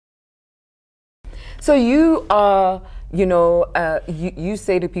So you are, you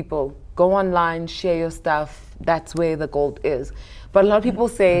say to people, go online, share your stuff, that's where the gold is. But a lot of people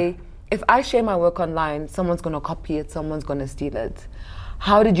say, if I share my work online, someone's going to copy it, someone's going to steal it.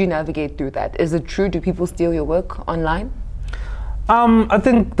 How did you navigate through that? Is it true? Do people steal your work online? I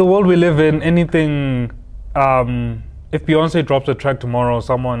think the world we live in, anything, if Beyonce drops a track tomorrow,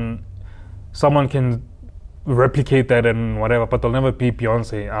 someone can replicate that and whatever, but they'll never be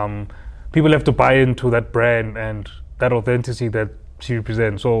Beyonce. People have to buy into that brand and that authenticity that she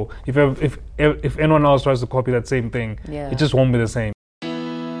represents. So if anyone else tries to copy that same thing, it just won't be the same.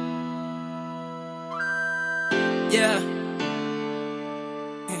 Yeah.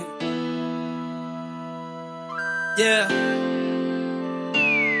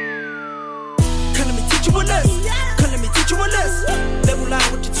 Come let me teach you a lesson. Come let me teach you a lesson. Label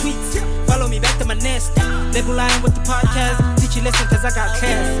line with the tweets. Follow me back to my nest. Label line with the podcast. Teach you lesson cause I got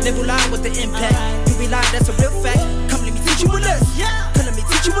class. Label line with the impact. You be lying, that's a real fact. Come let me teach you a lesson. Come let me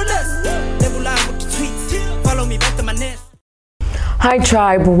teach you a lesson. Label line with the tweets. Follow me back to my nest. Hi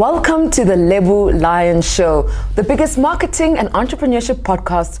tribe, welcome to the Lebu Lion Show, the biggest marketing and entrepreneurship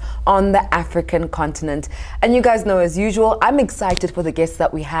podcast on the African continent. And you guys know, as usual, I'm excited for the guests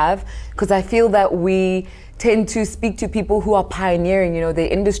that we have because I feel that we tend to speak to people who are pioneering, their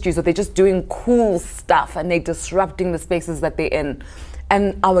industries, or they're just doing cool stuff and they're disrupting the spaces that they're in.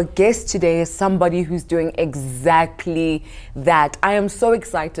 And our guest today is somebody who's doing exactly that. I am so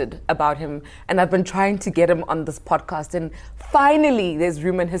excited about him, and I've been trying to get him on this podcast, and finally there's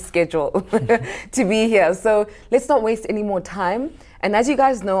room in his schedule to be here. So let's not waste any more time. And as you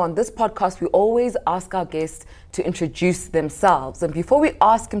guys know, on this podcast, we always ask our guests to introduce themselves. And before we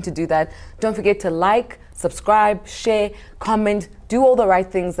ask him to do that, don't forget to like, subscribe, share, comment, do all the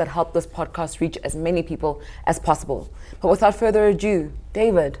right things that help this podcast reach as many people as possible. But without further ado,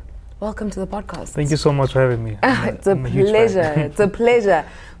 David, welcome to the podcast. Thank you so much for having me. It's a pleasure. It's a pleasure.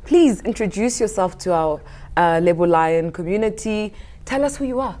 Please introduce yourself to our Lebu Lion community. Tell us who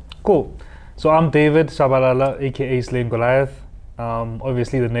you are. Cool. So I'm David Shabalala, aka Slaying Goliath.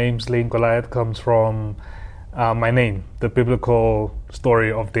 Obviously, the name Slaying Goliath comes from my name, the biblical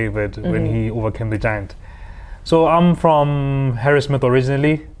story of David when he overcame the giant. So I'm from Harrismith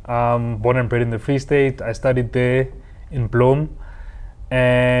originally, born and bred in the Free State. I studied there in Bloem.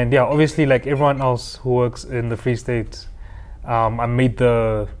 And yeah, obviously, like everyone else who works in the Free State, I made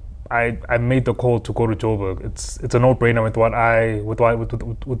the call to go to Joburg. It's a no-brainer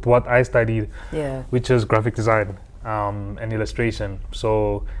with what I studied, which is graphic design and illustration.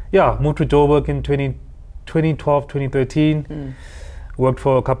 So yeah, moved to Joburg in 2012, 2013. Worked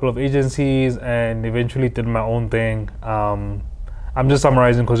for a couple of agencies and eventually did my own thing. I'm just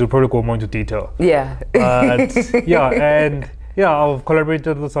summarizing because we'll probably go more into detail. Yeah. But I've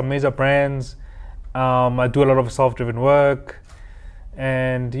collaborated with some major brands. I do a lot of self-driven work.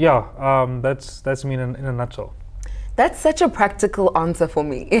 And that's me in a nutshell. That's such a practical answer for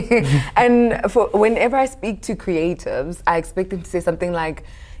me. And for whenever I speak to creatives, I expect them to say something like,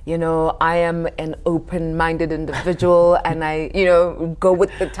 I am an open-minded individual and I, go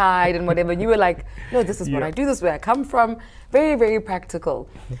with the tide and whatever. And you were like, no, this is what I do, this is where I come from. Very, very practical.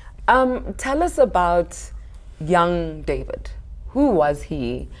 Tell us about young David. Who was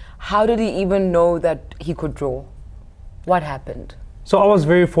he? How did he even know that he could draw? What happened? So I was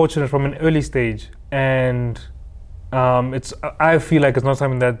very fortunate from an early stage, and I feel like it's not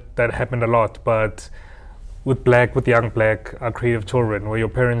something that happened a lot, but with young black creative children, where your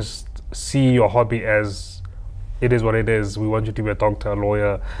parents see your hobby as it is what it is. We want you to be a doctor, a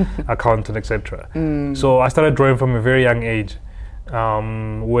lawyer, accountant, etc. So I started drawing from a very young age,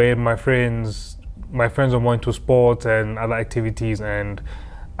 where my friends were more into sports and other activities, and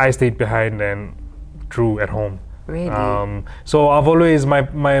I stayed behind and drew at home. Really? So I've always my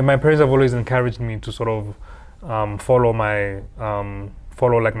parents have always encouraged me to sort of follow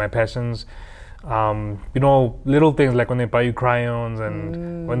like my passions. Little things like when they buy you crayons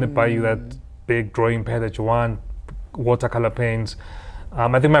and when they buy you that big drawing pad that you want, watercolor paints.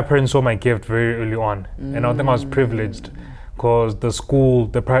 I think my parents saw my gift very early on, and I think I was privileged because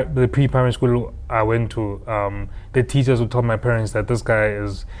the pre-primary school I went to, the teachers would tell my parents that this guy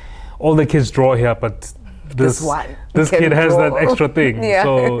is, all the kids draw here, but this kid has that extra thing. Yeah.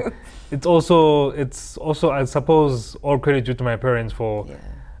 So it's also I suppose all credit due to my parents for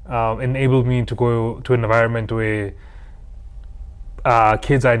enabled me to go to an environment where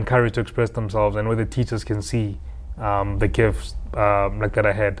kids are encouraged to express themselves and where the teachers can see the gifts like that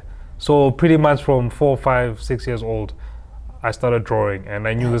I had. So pretty much from 4, 5, 6 years old, I started drawing, and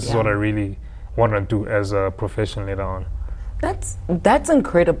I knew this is what I really wanted to do as a profession later on. That's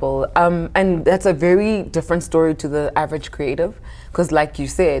incredible, and that's a very different story to the average creative, because like you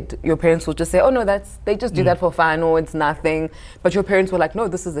said, your parents will just say, "Oh no, they just do that for fun, or it's nothing." But your parents were like, "No,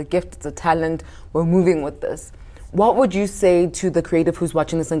 this is a gift, it's a talent. We're moving with this." What would you say to the creative who's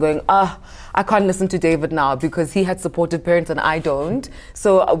watching this and going, I can't listen to David now because he had supportive parents and I don't,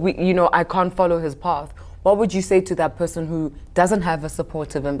 so I can't follow his path? What would you say to that person who doesn't have a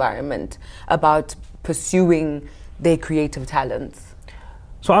supportive environment about pursuing their creative talents?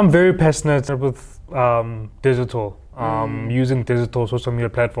 So I'm very passionate with digital, using digital social media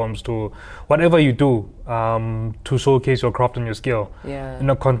platforms to whatever you do, to showcase your craft and your skill in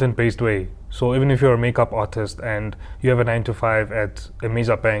a content-based way. So even if you're a makeup artist and you have a 9-to-5 at a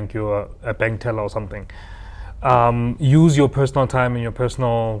major bank, you're a bank teller or something, use your personal time and your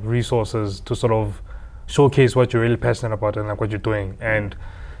personal resources to sort of showcase what you're really passionate about and like what you're doing. And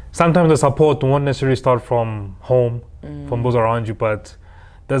sometimes the support won't necessarily start from home, from those around you, but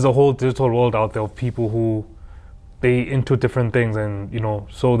there's a whole digital world out there of people who they into different things, and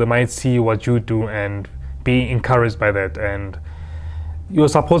so they might see what you do and be encouraged by that. And your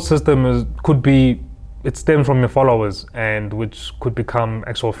support system it stems from your followers, and which could become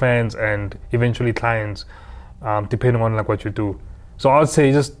actual fans and eventually clients, depending on like what you do. So I'd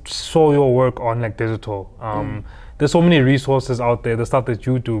say just show your work on like digital. There's so many resources out there, the stuff that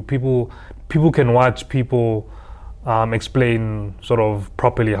you do. People can watch people explain sort of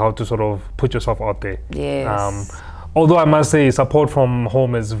properly how to sort of put yourself out there. Yes. Although I must say support from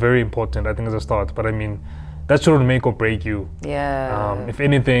home is very important, I think, as a start. But I mean, that shouldn't make or break you. Yeah. If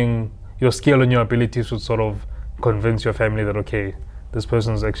anything, your skill and your abilities should sort of convince your family that, okay, this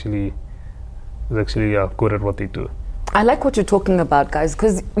person is actually good at what they do. I like what you're talking about, guys,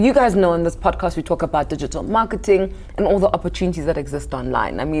 because you guys know in this podcast we talk about digital marketing and all the opportunities that exist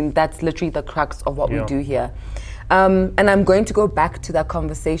online. I mean, that's literally the crux of what we do here. And I'm going to go back to that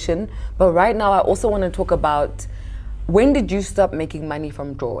conversation, but right now I also want to talk about, when did you stop making money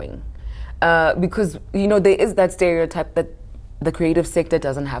from drawing? Because, there is that stereotype that the creative sector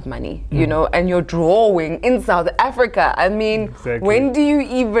doesn't have money, and you're drawing in South Africa. I mean, exactly. When do you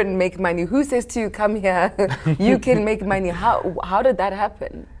even make money? Who says to you, come here, you can make money? How did that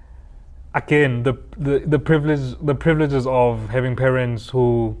happen? Again, the privileges of having parents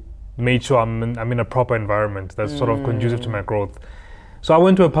who made sure I'm in a proper environment that's sort of conducive to my growth. So I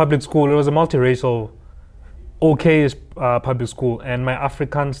went to a public school. It was a multiracial, public school, and my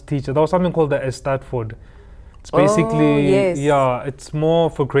Afrikaans teacher, there was something called the Statford. It's basically, it's more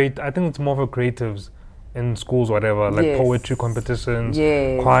for I think it's more for creatives in schools, whatever, like poetry competitions,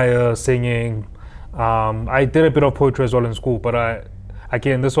 choir, singing. I did a bit of poetry as well in school, but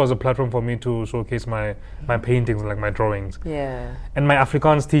again, this was a platform for me to showcase my paintings and like my drawings. Yeah. And my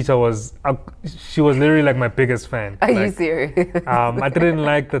Afrikaans teacher she was literally like my biggest fan. Are you serious? I didn't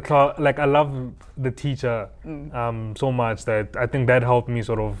like the class, like I love the teacher so much that I think that helped me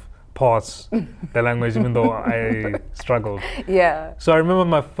sort of pass the language, even though I struggled. Yeah. So I remember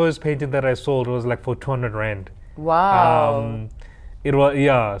my first painting that I sold was like for 200 Rand. Wow. It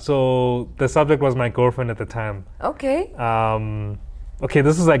was, so the subject was my girlfriend at the time. Okay. Okay,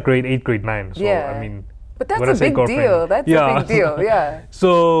 this is like grade 8, grade 9. So I mean, but that's a big deal. That's a big deal. Yeah.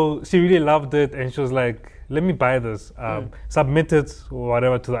 So she really loved it, and she was like, "Let me buy this. Submit it, or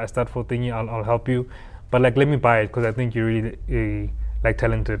whatever, to the Statford thingy. I'll help you, but like, let me buy it because I think you're really like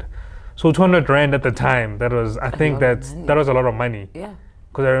talented." So 200 Rand at the time, that was, I think that was a lot of money. Yeah.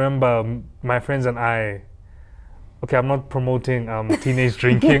 Because I remember my friends and I. Okay, I'm not promoting teenage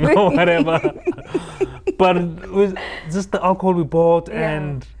drinking or whatever, but it was just the alcohol we bought,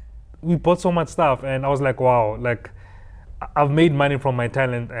 and we bought so much stuff, and I was like, wow, like I've made money from my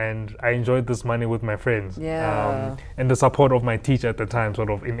talent, and I enjoyed this money with my friends. Yeah. And the support of my teacher at the time sort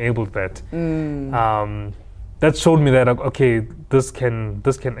of enabled that. That showed me that, okay, this can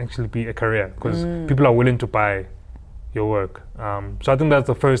actually be a career, because people are willing to buy your work. So I think that's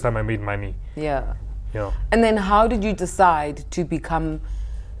the first time I made money. Yeah. Yeah. And then how did you decide to become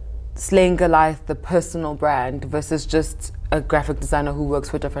Slaying Goliath, the personal brand, versus just a graphic designer who works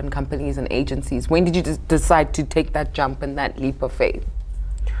for different companies and agencies? When did you decide to take that jump and that leap of faith?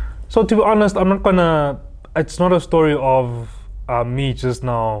 So to be honest, it's not a story of me just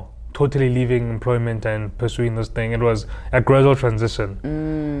now totally leaving employment and pursuing this thing. It was a gradual transition.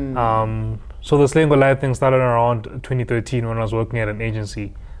 So the Slaying Goliath thing started around 2013 when I was working at an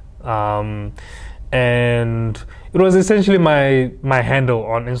agency. And it was essentially my handle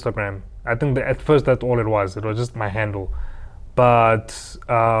on Instagram. I think that at first that's all it was. It was just my handle. But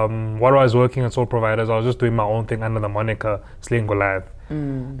while I was working at sole providers, I was just doing my own thing under the moniker Slaying Goliath.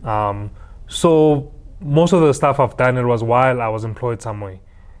 So most of the stuff I've done, it was while I was employed somewhere.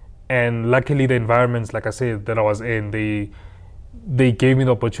 And luckily the environments, like I said, that I was in, they gave me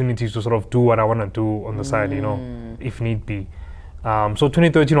the opportunities to sort of do what I want to do on the side, you know, if need be. So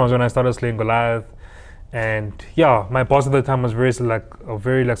 2013 was when I started Slaying Goliath. And yeah, my boss at the time was very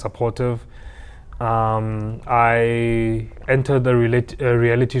supportive. I entered a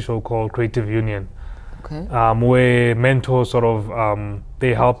reality show called Creative Union, where mentors sort of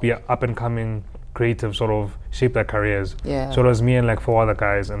they help the up and coming creatives sort of shape their careers. Yeah. So it was me and like 4 other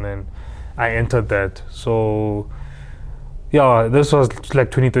guys, and then I entered that. So yeah, this was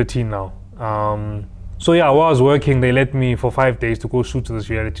like 2013 now. So yeah, while I was working, they let me for 5 days to go shoot to this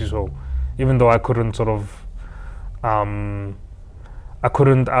reality show, even though I couldn't sort of, I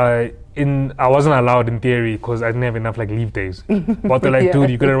wasn't allowed in theory because I didn't have enough like leave days. But they're like, dude,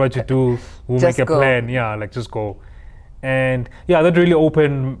 you gotta what you do. We'll Just make a go. plan. Yeah, like just go. And yeah, that really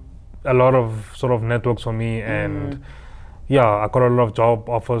opened a lot of sort of networks for me. And yeah, I got a lot of job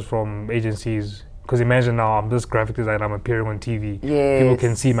offers from agencies. Because imagine now I'm this graphic designer, I'm appearing on TV. Yes. People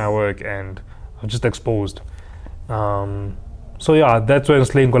can see my work and I'm just exposed. So yeah, that's when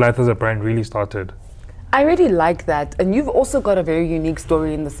Slaying Goliath as a brand really started. I really like that. And you've also got a very unique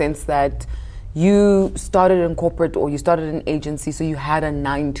story in the sense that you started in corporate or you started in agency, so you had a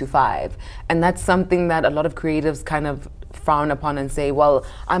 9 to 5. And that's something that a lot of creatives kind of frown upon and say, well,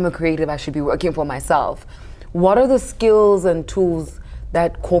 I'm a creative, I should be working for myself. What are the skills and tools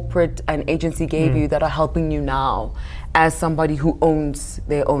that corporate and agency gave you that are helping you now as somebody who owns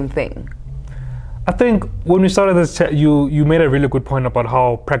their own thing? I think when we started this chat, you made a really good point about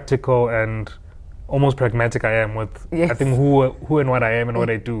how practical and almost pragmatic I am with I think who and what I am and what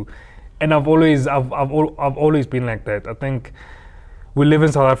I do. And I've always been like that. I think we live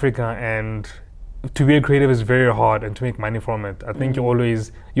in South Africa, and to be a creative is very hard, and to make money from it, I think you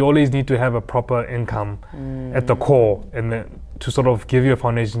always need to have a proper income at the core, and then to sort of give you a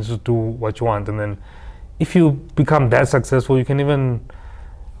foundation to do what you want. And then if you become that successful, you can even,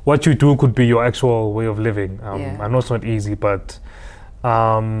 what you do could be your actual way of living. I know it's not easy, but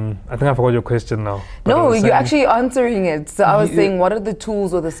I think I forgot your question now. No, you're actually answering it. So I was saying, what are the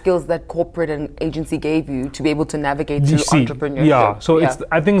tools or the skills that corporate and agency gave you to be able to navigate through entrepreneurship? Yeah, so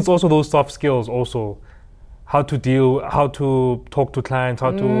I think it's also those soft skills also. How to talk to clients,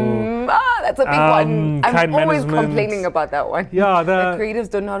 how to... that's a big one. I'm always management. Complaining about that one. Yeah, the creatives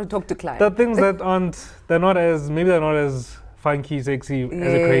don't know how to talk to clients. The things that they're not as funky, sexy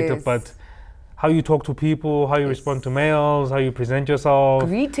as a creative, but how you talk to people, how you respond to mails, how you present yourself.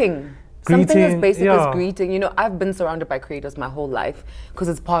 Greeting. Something as basic as greeting. You know, I've been surrounded by creators my whole life because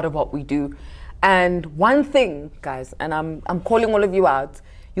it's part of what we do. And one thing, guys, and I'm calling all of you out,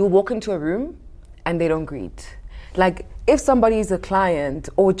 you'll walk into a room and they don't greet. Like, if somebody is a client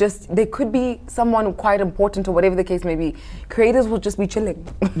or just, they could be someone quite important or whatever the case may be, creators will just be chilling.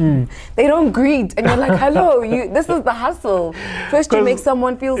 They don't greet. And you're like, hello, this is the hustle. First you make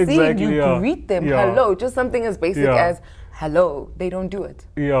someone feel seen, you greet them, hello. Just something as basic as, hello. They don't do it.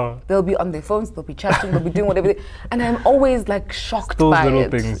 Yeah. They'll be on their phones, they'll be chatting, they'll be doing whatever. And I'm always like shocked by it. Those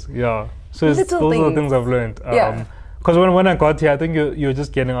little things, yeah. So those are the things I've learned. Because when I got here, I think you're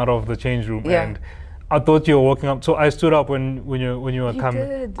just getting out of the change room, and I thought you were walking up. So I stood up when you were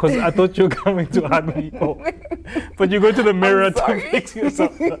coming, because I thought you were coming to hug people. But you go to the mirror to fix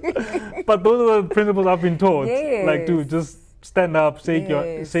yourself. But those are the principles I've been taught. Yes. Like, dude, just stand up,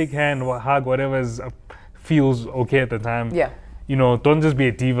 shake hand, hug, whatever feels okay at the time. Yeah. You know, don't just be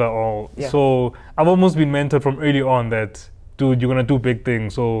a diva. So I've almost been mentored from early on that, dude, you're gonna do big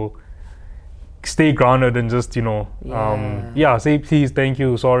things. So stay grounded and just, say please, thank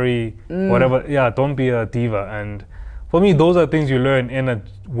you, sorry, whatever. Yeah, don't be a diva. And for me, those are things you learn in a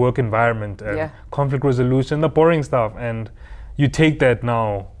work environment, and conflict resolution, the boring stuff. And you take that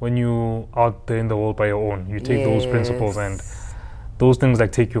now when you out there in the world by your own. You take those principles, and those things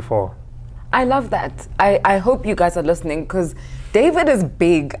like take you far. I love that. I hope you guys are listening, because David is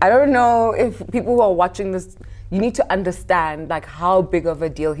big. I don't know if people who are watching this, you need to understand like how big of a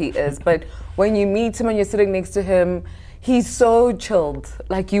deal he is. But when you meet him and you're sitting next to him, he's so chilled.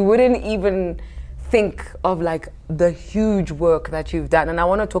 Like, you wouldn't even think of like the huge work that you've done. And I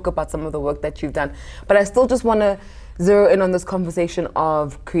want to talk about some of the work that you've done. But I still just want to zero in on this conversation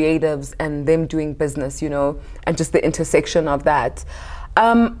of creatives and them doing business, and just the intersection of that.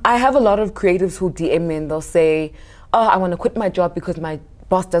 I have a lot of creatives who DM me and they'll say, oh, I want to quit my job because my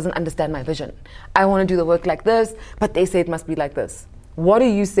boss doesn't understand my vision. I want to do the work like this, but they say it must be like this. What do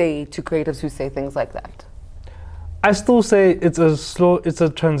you say to creatives who say things like that? I still say it's a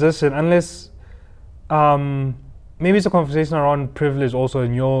transition, unless maybe it's a conversation around privilege also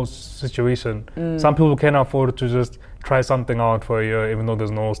in your situation. Some people can afford to just try something out for a year even though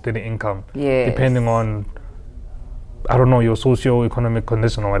there's no steady income. Depending on, I don't know, your socio-economic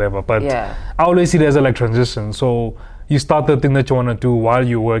condition or whatever. But I always see it as a like transition. So you start the thing that you want to do while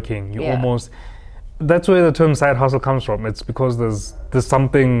you're working. You almost, that's where the term side hustle comes from. It's because there's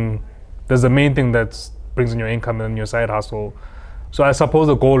the main thing that brings in your income and then your side hustle. So I suppose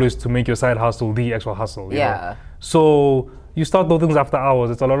the goal is to make your side hustle the actual hustle. You know? So you start those things after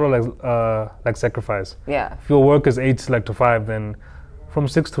hours. It's a lot of like sacrifice. If your work is 8 to 5, then from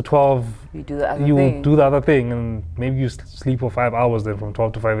 6 to 12, you do the other you thing. will do the other thing, and maybe you sleep for 5 hours then from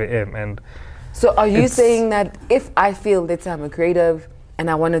 12 to 5 a.m. And so are you saying that if I feel that I'm a creative and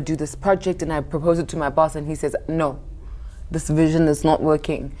I want to do this project and I propose it to my boss and he says, no, this vision is not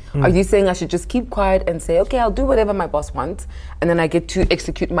working. Are you saying I should just keep quiet and say, okay, I'll do whatever my boss wants and then I get to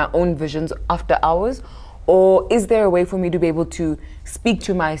execute my own visions after hours? Or is there a way for me to be able to speak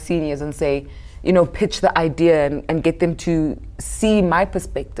to my seniors and say, you know, pitch the idea and get them to see my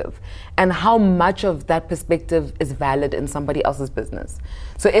perspective and how much of that perspective is valid in somebody else's business?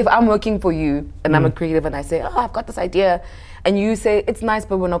 So if I'm working for you and I'm a creative and I say, oh, I've got this idea, and you say, it's nice,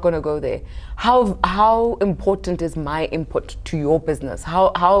 but we're not going to go there. How important is my input to your business?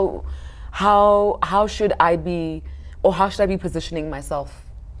 How should I be, or how should I be positioning myself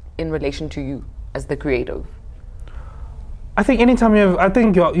in relation to you as the creative? I think anytime you have, I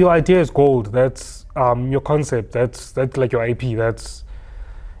think your idea is gold. That's your concept. That's like your IP. That's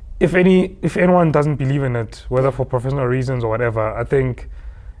if anyone doesn't believe in it, whether for professional reasons or whatever, I think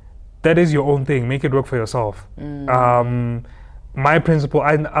that is your own thing. Make it work for yourself. My principle,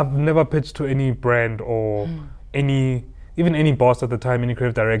 I've never pitched to any brand or even any boss at the time, any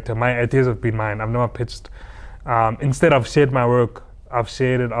creative director. My ideas have been mine. I've never pitched. Instead, I've shared my work. I've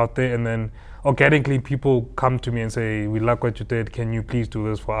shared it out there, and then organically people come to me and say, we like what you did, can you please do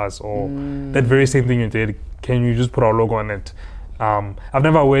this for us? Or that very same thing you did, can you just put our logo on it? I've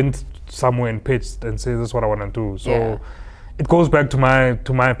never went somewhere and pitched and said, this is what I want to do. So it goes back to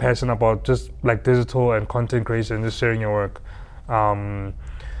my passion about just like digital and content creation, just sharing your work.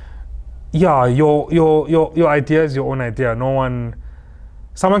 Your idea is your own idea.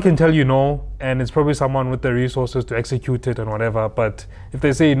 Someone can tell you no, and it's probably someone with the resources to execute it and whatever, but if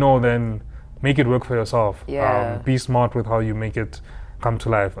they say no, then make it work for yourself. Be smart with how you make it come to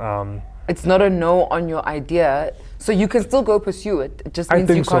life. It's not a no on your idea, so you can still go pursue it. It just means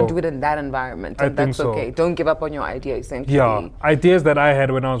you can't do it in that environment, and that's okay. Don't give up on your idea, essentially. Yeah, ideas that I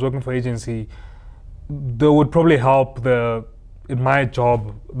had when I was working for agency, they would probably help in my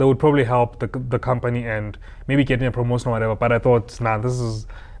job, they would probably help the company and maybe getting a promotion or whatever. But I thought, nah, this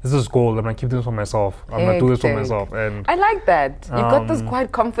is gold. I'm gonna keep this for myself. I'm gonna do this for myself. And I like that. You've got this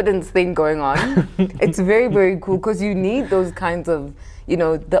quiet confidence thing going on. It's very, very cool because you need those kinds of, you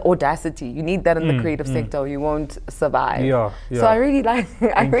know, the audacity. You need that in the creative sector or you won't survive. So I really like,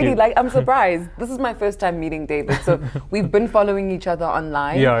 I'm surprised. This is my first time meeting David. So we've been following each other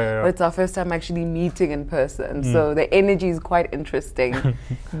online, but it's our first time actually meeting in person. So the energy is quite interesting.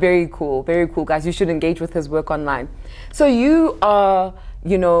 Very cool, guys. You should engage with his work online. So you are,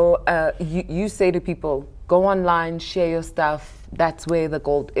 you know, you say to people, go online, share your stuff. That's where the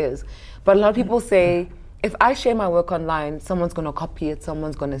gold is. But a lot of people say, if I share my work online, someone's going to copy it,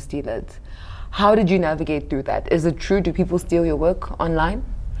 someone's going to steal it. How did you navigate through that? Is it true? Do people steal your work online?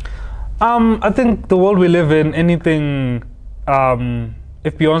 I think the world we live in, anything,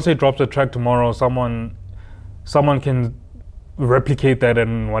 if Beyonce drops a track tomorrow, someone can replicate that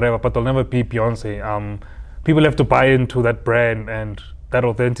and whatever, but they'll never be Beyonce. People have to buy into that brand and that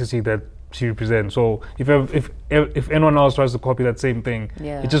authenticity that she represents. So if anyone else tries to copy that same thing,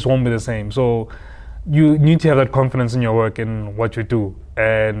 it just won't be the same. So you need to have that confidence in your work and what you do.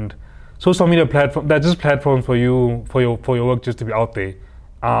 And social media platform, they're just platforms for you, for your work just to be out there.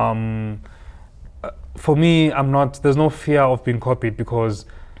 For me, there's no fear of being copied because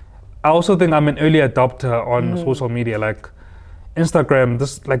I also think I'm an early adopter on social media. Like Instagram,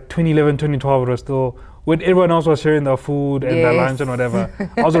 this like 2011, 2012 was still, when everyone else was sharing their food and their lunch and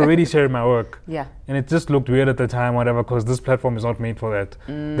whatever, I was already sharing my work. And it just looked weird at the time, whatever, because this platform is not made for that.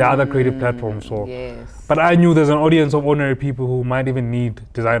 There are other creative platforms. So. But I knew there's an audience of ordinary people who might even need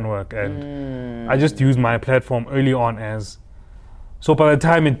design work. And I just used my platform early on so by the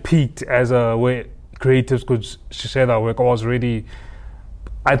time it peaked as a way creatives could share their work, I was already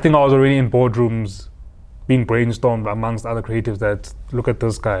in boardrooms being brainstormed amongst other creatives that look at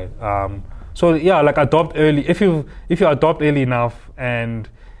this guy. So yeah, like adopt early. If you adopt early enough and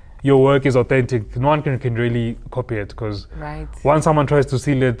your work is authentic, no one can really copy it because once someone tries to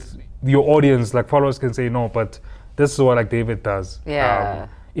steal it, your audience, like followers, can say no. But this is what like David does. Yeah.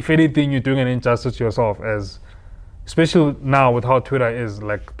 If anything, you're doing an injustice to yourself, as especially now with how Twitter is,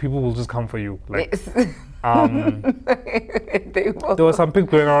 like people will just come for you. Like, Yes. They will. there was some pic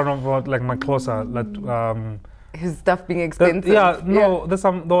going around about like my Xhosa, His stuff being expensive. there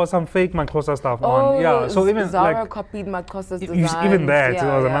was some fake Xhosa stuff on. Yeah, so even Zara like copied Makosa's even designs. that,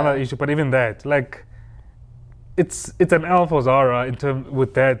 Yeah, it was another issue. But even that, like, it's an L for Zara in terms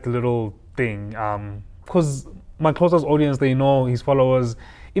with that little thing. Because Xhosa's audience, they know his followers,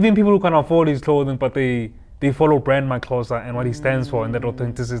 even people who can afford his clothing, but they follow brand Xhosa and what he stands for and that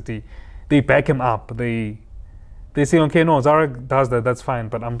authenticity. They back him up. They say, okay, no, Zara does that, that's fine,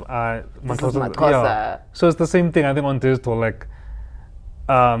 but Makosa. yeah. So it's the same thing, I think, on digital. Like,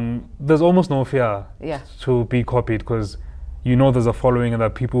 there's almost no fear to be copied, because you know there's a following and there are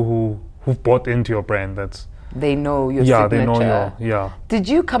people who've bought into your brand. They know your yeah, signature. they know your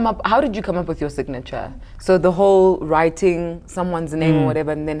How did you come up with your signature? So the whole writing someone's name or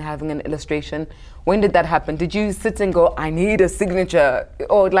whatever and then having an illustration, when did that happen? Did you sit and go, I need a signature?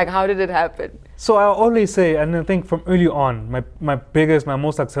 Or like, how did it happen? So I always say, and I think from early on, my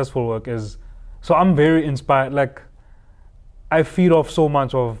most successful work is, so I'm very inspired. Like, I feed off so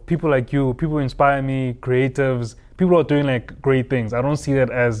much of people like you. People inspire me, creatives, people are doing like great things. I don't see that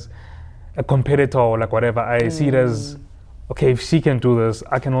as a competitor or like whatever. I see it as, okay, if she can do this,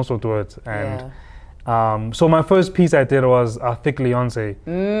 I can also do it. And so my first piece I did was Thick Leonce.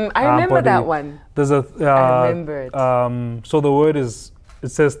 I remember that one. There's a I remember it. So the word is, it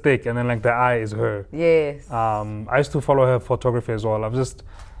says thick, and then like the I is her. Yes. I used to follow her photography as well. I've just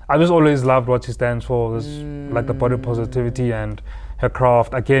always loved what she stands for. This like the body positivity and her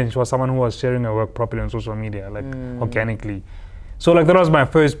craft. Again, she was someone who was sharing her work properly on social media, like organically. So like that was my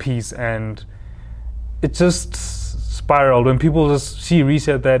first piece, and it just spiraled when people she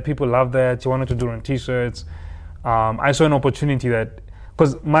reset that, people loved that. She wanted to do it on t-shirts. I saw an opportunity that,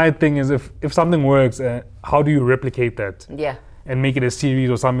 because my thing is, if something works, how do you replicate that? Yeah. And make it a series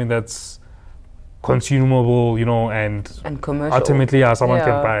or something that's consumable, you know, and commercial. Ultimately, someone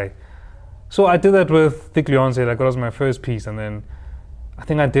can buy. So I did that with Thick Leonce. Like that was my first piece, and then I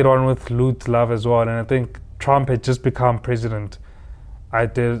think I did one with Loot Love as well. And I think Trump had just become president. I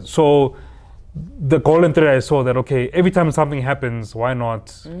did so. The golden thread I saw that, okay, every time something happens, why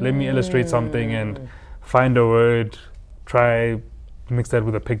not let me illustrate something and find a word, try mix that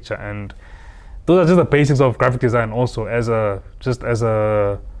with a picture, and those are just the basics of graphic design. Also, as a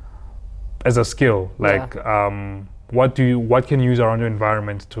skill, like what can you use around your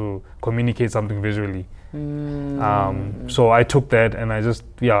environment to communicate something visually. So I took that and I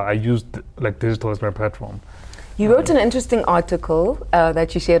used like digital as my platform. You wrote an interesting article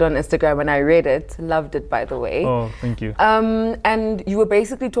that you shared on Instagram, and I read it. Loved it, by the way. Oh, thank you. And you were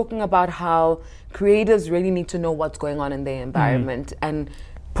basically talking about how creatives really need to know what's going on in their environment and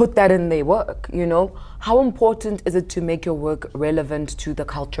put that in their work, you know? How important is it to make your work relevant to the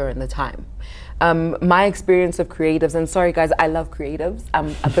culture and the time? My experience of creatives, and sorry guys, I love creatives.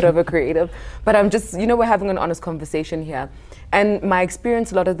 I'm a bit of a creative, but I'm just, we're having an honest conversation here. And my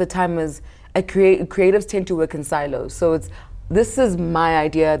experience a lot of the time is creatives tend to work in silos. So this is my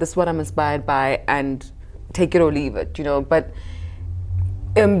idea, this is what I'm inspired by, and take it or leave it, But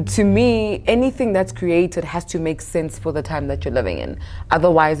to me, anything that's created has to make sense for the time that you're living in.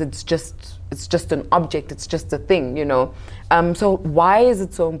 Otherwise, it's just an object, it's just a thing, So why is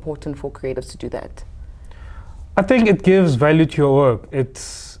it so important for creatives to do that? I think it gives value to your work.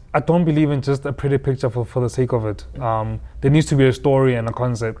 I don't believe in just a pretty picture for the sake of it. There needs to be a story and a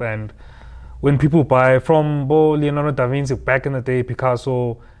concept. And when people buy from Leonardo da Vinci back in the day,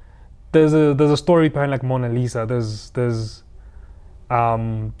 Picasso, there's a story behind like Mona Lisa. There's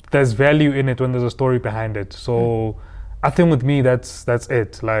value in it when there's a story behind it. So I think with me that's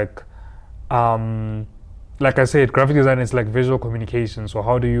it. Like I said, graphic design is like visual communication. So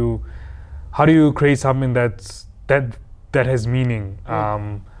how do you create something that has meaning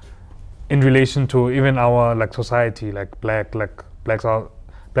in relation to even our like society, like black South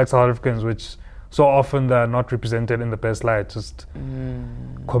Africans, which so often they're not represented in the best light, just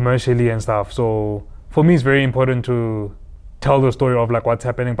commercially and stuff. So for me, it's very important to tell the story of like what's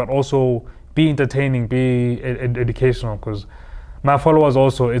happening, but also be entertaining, be educational, because my followers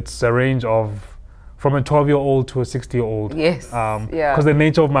also, it's a range of from a 12-year-old to a 60-year-old. Yes. Because the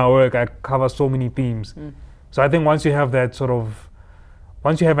nature of my work, I cover so many themes. So I think once you have that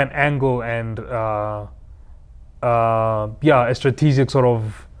once you have an angle and a strategic sort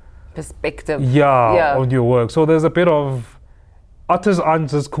of perspective on your work. So there's a bit of, artists aren't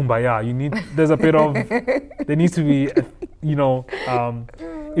just kumbaya. There's a bit of, there needs to be,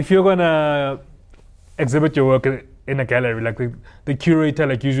 if you're gonna exhibit your work in a gallery. Like the curator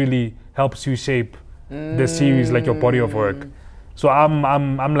like usually helps you shape the series, like your body of work. So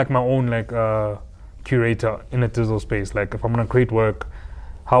I'm like my own like curator in a digital space. Like if I'm gonna create work,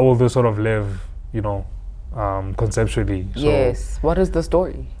 how will this sort of live, you know, conceptually? So Yes. What is the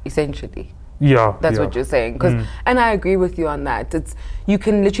story, essentially? yeah, That's yeah. what you're saying. And I agree with you on that. You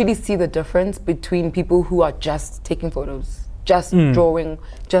can literally see the difference between people who are just taking photos, just drawing,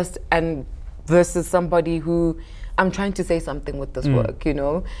 and versus somebody who, I'm trying to say something with this work, you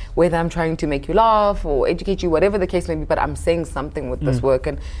know, whether I'm trying to make you laugh or educate you, whatever the case may be, but I'm saying something with this work.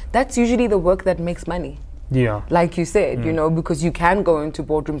 And that's usually the work that makes money. Yeah. Like you said, you know, because you can go into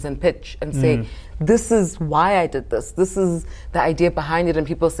boardrooms and pitch and say, this is why I did this. This is the idea behind it. And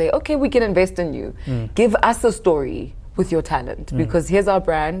people say, okay, we can invest in you. Give us a story with your talent, because here's our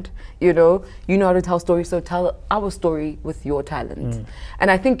brand, you know how to tell stories, so tell our story with your talent. And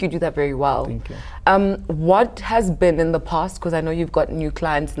I think you do that very well. Thank you. What has been in the past, because I know you've got new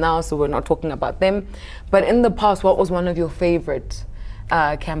clients now, so we're not talking about them, but in the past, what was one of your favorite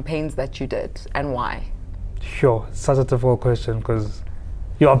campaigns that you did and why? Sure, such a difficult question because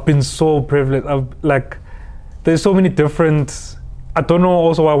I've been so privileged. There's so many different. I don't know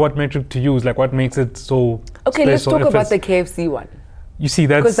also what metric to use, like what makes it so Okay, let's talk about the KFC one. You see,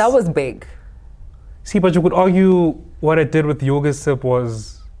 that's because that was big. See, but you could argue what I did with Yoga Sip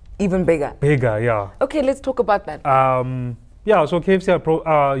was even bigger. Bigger, yeah. Okay, let's talk about that. Yeah, so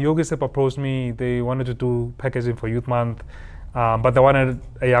KFC Yoga Sip approached me. They wanted to do packaging for Youth Month, but they wanted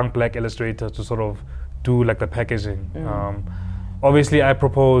a young black illustrator to sort of do like the packaging. Obviously, I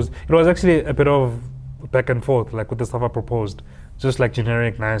proposed. It was actually a bit of back and forth, like with the stuff I proposed, just like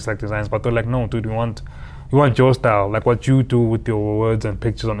generic, nice like designs. But they're like, no, dude, we want your style, like what you do with your words and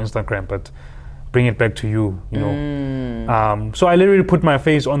pictures on Instagram, but bring it back to you, you know. So I literally put my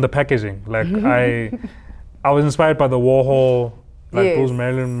face on the packaging. Like I was inspired by the Warhol, like those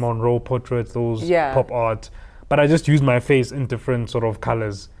Marilyn Monroe portraits, those pop art. But I just used my face in different sort of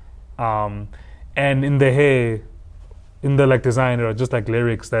colors. And in the hair, in the like design, there are just like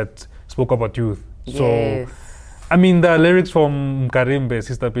lyrics that spoke about youth. So, I mean, the lyrics from Karimbe,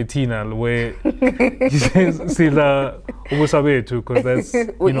 Sister Bettina, where he says, Sila Ubusabetu, because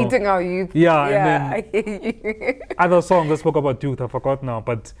that's, we're eating our youth. Yeah, and then other songs that spoke about youth, I forgot now,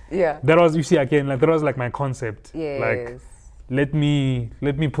 but that was, you see, again, like, that was like my concept. Like, let me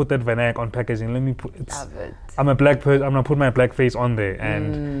put that vernac on packaging. Let me put I'm a black person. I'm gonna put my black face on there,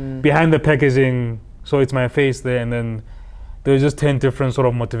 and behind the packaging, so it's my face there, and then there's just 10 different sort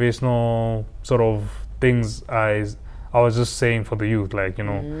of motivational sort of things I was just saying for the youth, like, you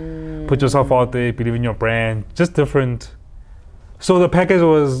know, put yourself out there, believe in your brand, just different. So the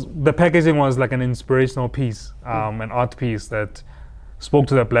packaging was like an inspirational piece, an art piece that spoke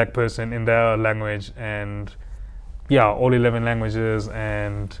to the black person in their language, and all 11 languages,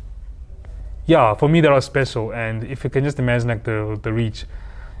 and for me that was special. And if you can just imagine like the reach,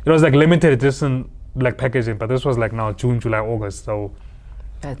 it was like limited edition like packaging, but this was like now June, July, August, so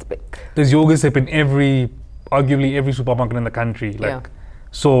that's big. There's Yoga Sip in arguably every supermarket in the country, like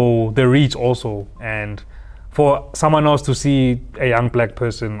so the reach also, and for someone else to see a young black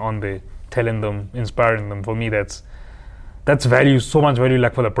person on there telling them, inspiring them, for me that's value, so much value,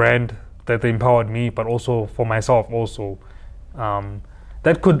 like for the brand that they empowered me, but also for myself also.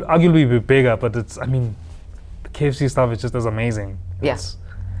 That could arguably be bigger, but it's, I mean, the KFC stuff is just as amazing. Yes,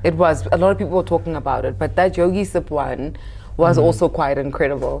 it was. A lot of people were talking about it, but that Yogi Sip one was also quite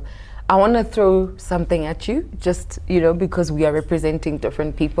incredible. I want to throw something at you, just, you know, because we are representing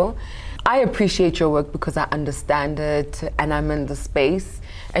different people. I appreciate your work because I understand it and I'm in the space.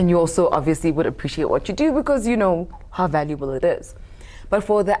 And you also obviously would appreciate what you do because you know how valuable it is. But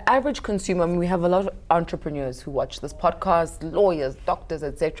for the average consumer, I mean, we have a lot of entrepreneurs who watch this podcast, lawyers, doctors,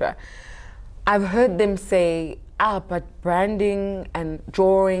 etc. I've heard them say, but branding and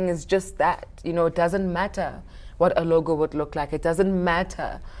drawing is just that. You know, it doesn't matter what a logo would look like. It doesn't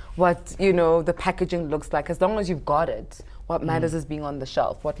matter what, you know, the packaging looks like. As long as you've got it, what matters is being on the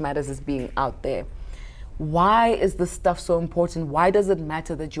shelf. What matters is being out there. Why is this stuff so important? Why does it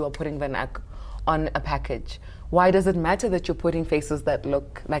matter that you are putting vernac on a package? Why does it matter that you're putting faces that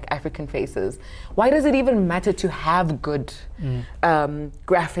look like African faces? Why does it even matter to have good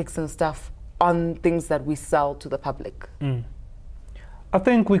graphics and stuff on things that we sell to the public? I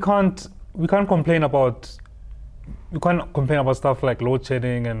think we can't complain about stuff like load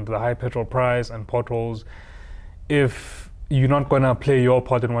shedding and the high petrol price and potholes if you're not gonna play your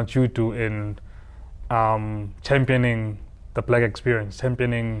part in what you do in championing the black experience,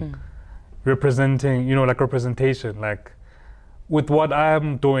 championing representing, you know, like representation. Like with what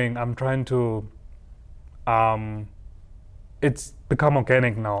I'm doing, I'm trying to it's become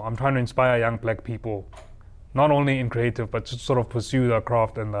organic now. I'm trying to inspire young black people, not only in creative, but to sort of pursue their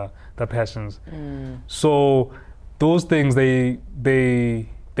craft and their passions. So those things, those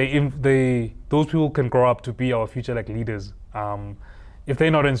people can grow up to be our future like leaders. If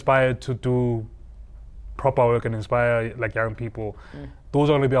they're not inspired to do proper work and inspire like young people, those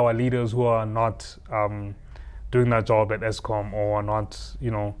are going to be our leaders who are not doing their job at ESCOM or are not,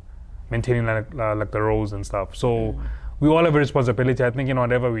 maintaining like the roads and stuff. So we all have a responsibility, I think, in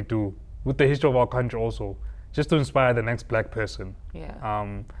whatever we do, with the history of our country also, just to inspire the next black person.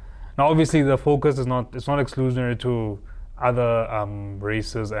 Now, obviously, the focus it's not exclusionary to other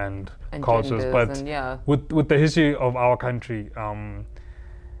races and cultures, but with the history of our country,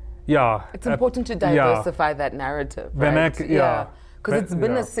 it's important to diversify that narrative, right? Because it's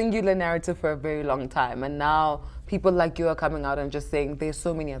been a singular narrative for a very long time, and now people like you are coming out and just saying there's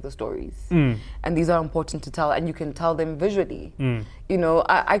so many other stories, and these are important to tell, and you can tell them visually.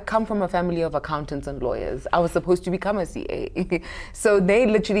 I come from a family of accountants and lawyers. I was supposed to become a CA, so they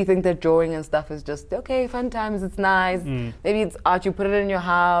literally think that drawing and stuff is just okay, fun times, it's nice. Maybe it's art, you put it in your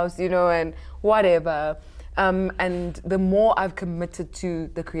house, and whatever. And the more I've committed to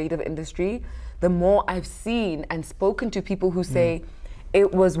the creative industry, the more I've seen and spoken to people who say,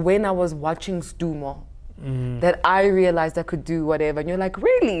 it was when I was watching Stumo that I realized I could do whatever. And you're like,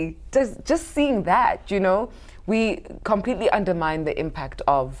 really? Just seeing that, we completely undermine the impact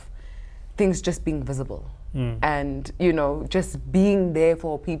of things just being visible. And, just being there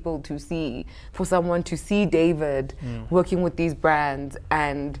for people to see, for someone to see David working with these brands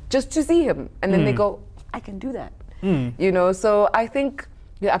and just to see him. And then they go, I can do that. So I think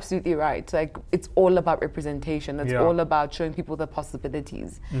you're absolutely right. Like, it's all about representation. It's all about showing people the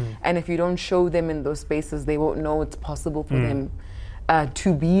possibilities. And if you don't show them in those spaces, they won't know it's possible for them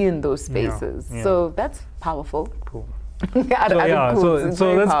to be in those spaces. So that's powerful. Cool.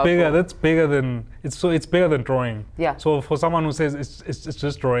 So that's bigger. That's bigger than it's bigger than drawing. So for someone who says it's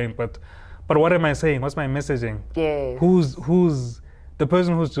just drawing, but what am I saying? What's my messaging? Who's the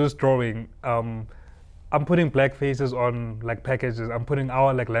person who's just drawing? I'm putting black faces on like packages. I'm putting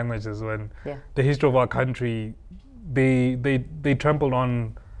our like languages when the history of our country, they trampled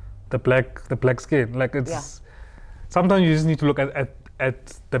on the black skin. Like it's sometimes you just need to look at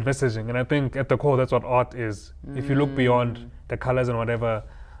the messaging, and I think at the core that's what art is. If you look beyond the colors and whatever,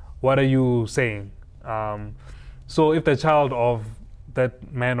 what are you saying? So if the child of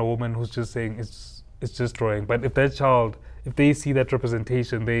that man or woman who's just saying it's just drawing, but if that child, if they see that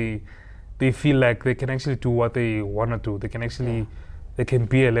representation, they feel like they can actually do what they want to do. They can actually, they can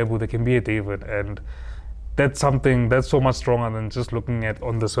be a Lebu, they can be a David, and that's something that's so much stronger than just looking at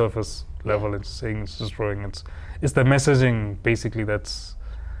on the surface level and saying it's just drawing. It's the messaging basically that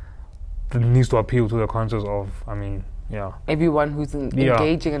needs to appeal to the conscience of, everyone who's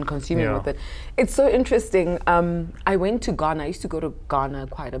engaging and consuming with it. It's so interesting. I went to Ghana. I used to go to Ghana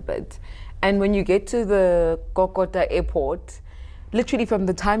quite a bit, and when you get to the Kokota airport, literally from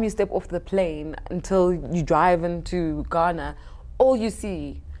the time you step off the plane until you drive into Ghana, all you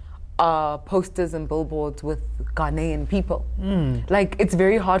see are posters and billboards with Ghanaian people. Like, it's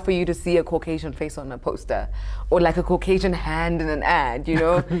very hard for you to see a Caucasian face on a poster or like a Caucasian hand in an ad,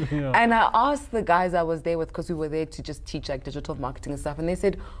 And I asked the guys I was there with, because we were there to just teach like digital marketing and stuff, and they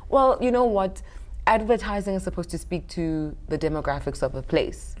said, well, you know what? Advertising is supposed to speak to the demographics of a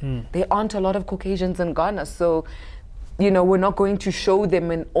place. There aren't a lot of Caucasians in Ghana, so we're not going to show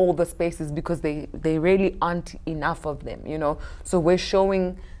them in all the spaces because they really aren't enough of them, So we're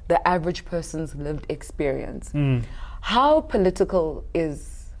showing the average person's lived experience. How political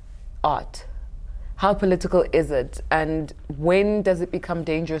is art? How political is it? And when does it become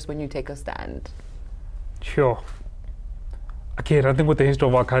dangerous when you take a stand? Sure. Okay, I think with the history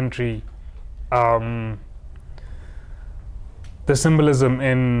of our country, the symbolism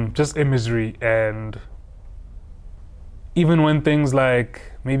in just imagery, and even when things like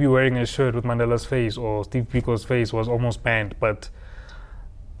maybe wearing a shirt with Mandela's face or Steve Biko's face was almost banned, but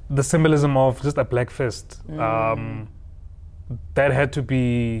the symbolism of just a black fist, that had to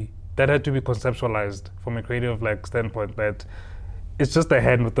be conceptualized from a creative like standpoint. That it's just a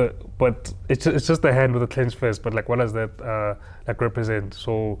hand with it's just a hand with a clenched fist. But like, what does that like represent?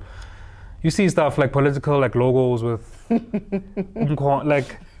 So you see stuff like political like logos with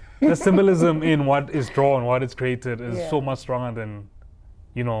like. The symbolism in what is drawn, what is created, is so much stronger than,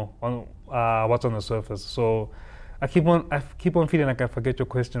 what's on the surface. So I keep on feeling like I forget your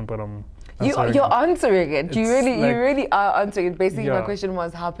question, but you're answering it. You really are answering it. Basically, my question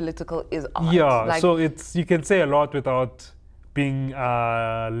was, how political is art? So you can say a lot without being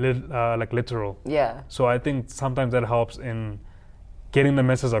like literal. Yeah. So I think sometimes that helps in getting the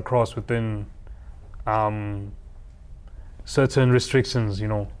message across within certain restrictions,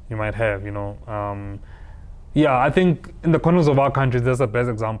 you might have, Yeah, I think in the context of our country, that's the best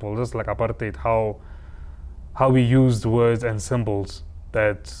example, just like apartheid, how we used words and symbols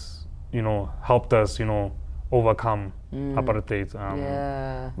that, helped us, overcome apartheid.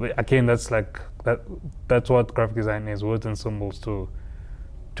 Again, that's what graphic design is, words and symbols to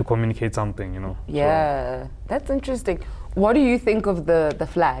communicate something, Yeah, that's interesting. What do you think of the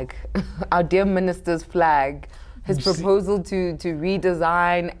flag? Our dear minister's flag, his proposal to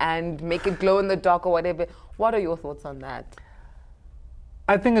redesign and make it glow in the dark or whatever. What are your thoughts on that?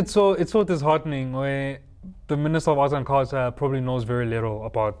 I think it's so disheartening where the Minister of Arts and Culture probably knows very little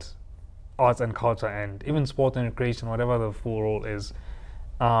about arts and culture and even sport and recreation, whatever the full role is.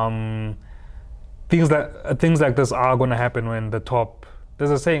 Things like this are going to happen when the top.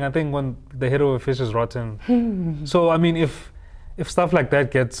 There's a saying, I think, when the head of a fish is rotten. So I mean, if stuff like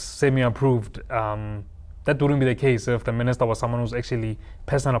that gets semi-approved, that wouldn't be the case if the minister was someone who's actually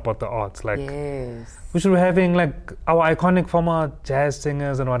passionate about the arts. Like, yes. We should be having like our iconic former jazz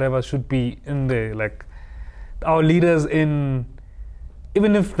singers and whatever should be in there. Like our leaders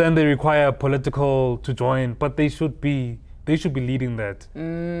even if then they require political to join, but they should be leading that.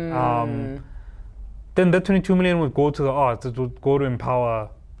 Then that 22 million would go to the arts. It would go to empower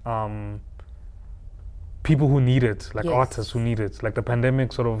people who need it, like artists who need it. Like the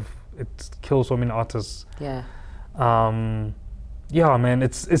pandemic it kills so many artists. Yeah. Yeah, man.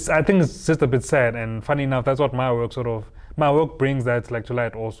 It's. I think it's just a bit sad. And funny enough, that's what my work brings that like to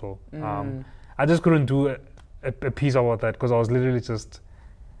light also. I just couldn't do a piece about that because I was literally just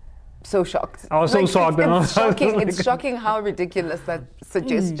so shocked. I was so shocked. It's shocking. It's shocking how ridiculous that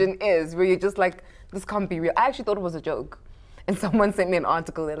suggestion is. Where you're just like, this can't be real. I actually thought it was a joke. And someone sent me an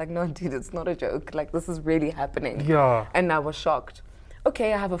article. They're like, no, dude, it's not a joke. Like, this is really happening. Yeah. And I was shocked.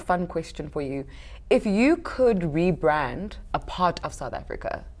 Okay, I have a fun question for you. If you could rebrand a part of South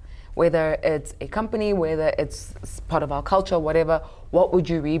Africa, whether it's a company, whether it's part of our culture, whatever, what would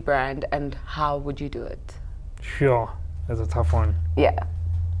you rebrand and how would you do it? Sure. That's a tough one. Yeah.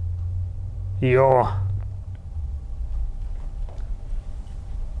 Yeah.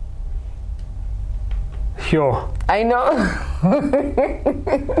 Sure. I know.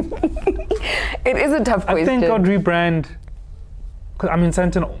 It is a tough question. I think I'd rebrand. I'm in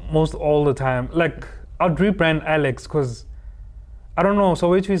Sandton almost all the time. Like, I'd rebrand Alex because, I don't know, so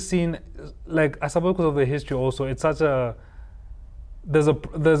which we've seen, like, I suppose because of the history also, it's such a, there's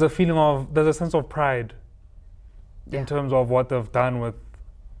a feeling of, there's a sense of pride in terms of what they've done with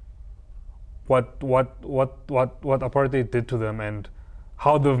what apartheid did to them and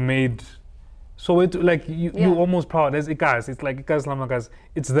how they've made. So it's like you're almost proud. There's Ikas. It's like Ikas Lamakas.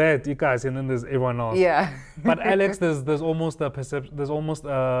 It's that Ikas, and then there's everyone else. Yeah. But Alex, there's almost a perception. There's almost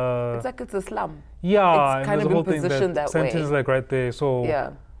a. It's like it's a slum. Yeah, it's kind of been positioned that way. Sentence like right there. So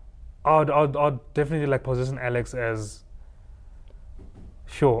yeah, I'd definitely like position Alex as.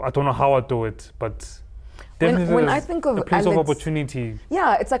 Sure, I don't know how I do it, but definitely when I think of a place Alex, of opportunity.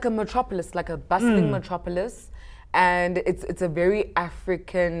 Yeah, it's like a metropolis, like a bustling metropolis. And it's a very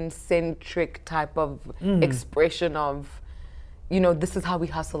African-centric type of expression of, this is how we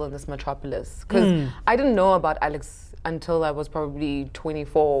hustle in this metropolis. Because I didn't know about Alex until I was probably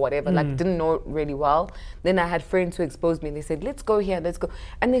 24 or whatever. Like, didn't know it really well. Then I had friends who exposed me. And they said, let's go here, let's go.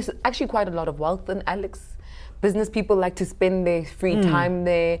 And there's actually quite a lot of wealth in Alex. Business people like to spend their free time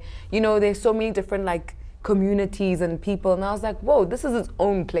there. There's so many different, like, communities and people. And I was like, whoa, this is its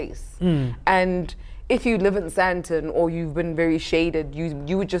own place. And if you live in Sandton or you've been very shaded,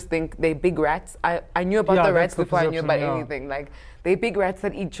 you would just think they're big rats. I knew about the rats before I knew about anything. Like, they're big rats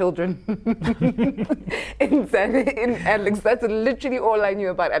that eat children in Alex. That's literally all I knew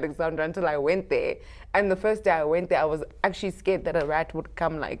about Alexandra until I went there. And the first day I went there, I was actually scared that a rat would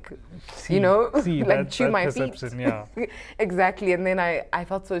come, like, chew my feet. Yeah. Exactly. And then I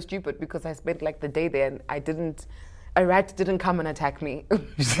felt so stupid because I spent like the day there and a rat didn't come and attack me.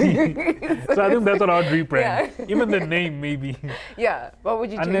 So I think that's what I'd rebrand. Yeah. Even the name, maybe. Yeah. What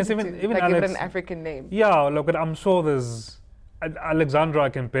would you change it to? Even like, give it an African name. Yeah, look, I'm sure there's Alexandra. I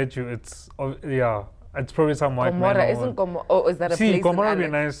can bet you it's probably some white man. Gomorrah isn't Gomorrah. Oh, is that a place? Gomorrah would be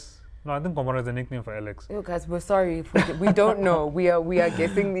nice. No, I think Gomorrah is a nickname for Alex. Oh, guys, we're sorry if we don't know. We are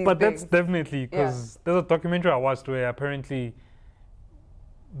guessing these but things. That's definitely because there's a documentary I watched where apparently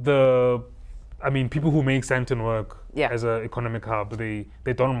people who make Sandton work as an economic hub, they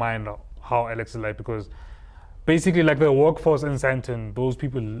don't mind how Alex is like because basically like the workforce in Sandton, those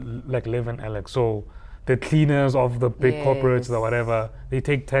people like live in Alex. So the cleaners of the big corporates or Yes. whatever. They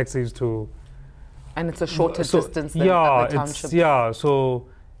take taxis to. And it's a shorter So, distance than yeah, other townships. So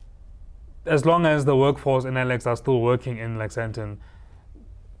as long as the workforce in Alex are still working in like Sandton,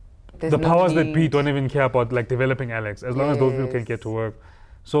 There's the no powers that be need. don't even care about like developing Alex, as long as those people can get to Yes. work.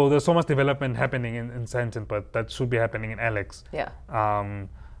 So there's so much development happening in Sandton, but that should be happening in Alex. Yeah.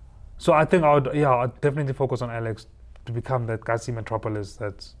 So I think I'd definitely focus on Alex to become that gassy metropolis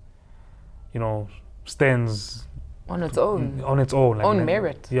that's, stands On its own. on its own. Own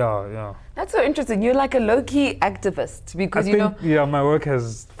merit. Yeah. That's so interesting. You're like a low-key activist because I think, my work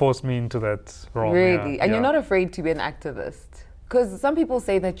has forced me into that role. really, yeah, and yeah. you're not afraid to be an activist. Because some people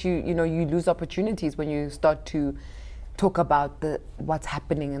say that you lose opportunities when you start to talk about what's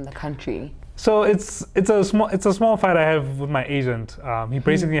happening in the country. So it's a small fight I have with my agent. He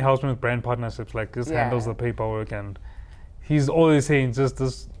basically helps me with brand partnerships, like just handles the paperwork, and he's always saying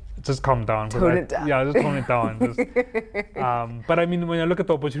just calm down. Tone it down. Yeah, just tone it down. But I mean, when I look at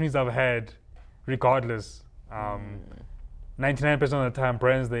the opportunities I've had, regardless, 99% of the time,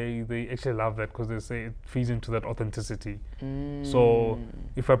 brands they actually love that because they say it feeds into that authenticity. So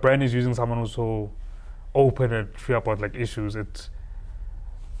if a brand is using someone who's so open and free about like issues, it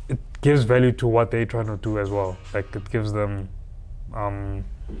gives value to what they're trying to do as well. Like it gives them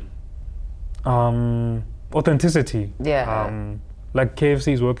authenticity. Yeah. Like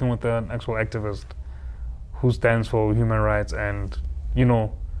KFC is working with an actual activist who stands for human rights and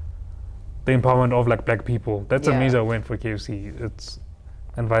the empowerment of like black people. That's a major win for KFC.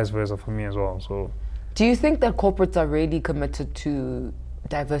 And vice versa for me as well. So Do you think that corporates are really committed to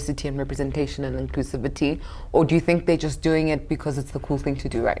diversity and representation and inclusivity, or do you think they're just doing it because it's the cool thing to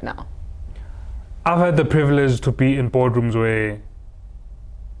do right now? I've had the privilege to be in boardrooms where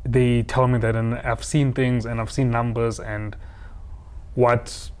they tell me that, and I've seen things and I've seen numbers and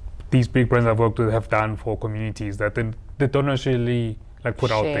what these big brands I've worked with have done for communities that they don't necessarily like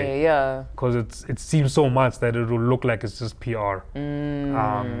put out there. Yeah. Because it seems so much that it will look like it's just PR.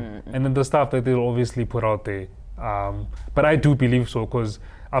 And then the stuff that they'll obviously put out there. But I do believe so because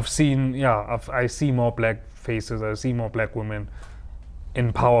I've seen, I see more black faces, I see more black women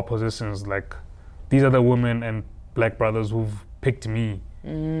in power positions. Like these are the women and black brothers who've picked me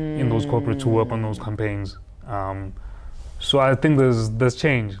in those corporates to work on those campaigns. So I think there's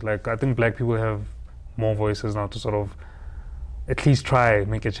change. Like I think black people have more voices now to sort of at least try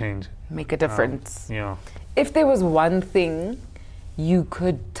make a change. Make a difference. Yeah. If there was one thing you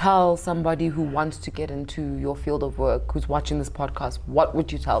could tell somebody who wants to get into your field of work, who's watching this podcast, what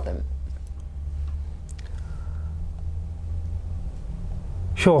would you tell them?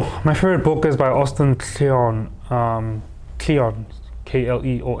 Sure. My favorite book is by Austin Kleon. Kleon,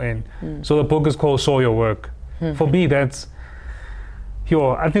 Kleon. So the book is called Show Your Work. For me,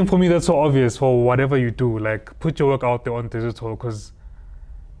 I think for me that's so obvious for whatever you do. Like put your work out there on digital because,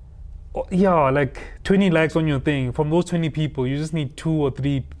 like 20 likes on your thing. From those 20 people, you just need 2 or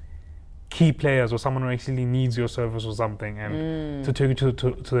 3 key players or someone who actually needs your service or something and to take you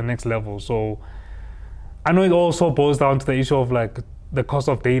to the next level. So I know it also boils down to the issue of like the cost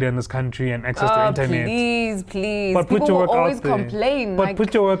of data in this country and access to internet. Please. But People put your work will always out there. complain. But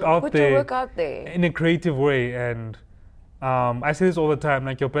put your work out there. Put your work out there. In a creative way. And I say this all the time,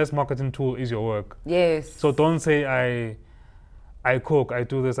 like your best marketing tool is your work. Yes. So don't say I cook, I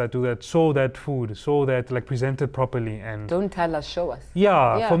do this, I do that. Show that food, show that, like present it properly. And don't tell us, show us.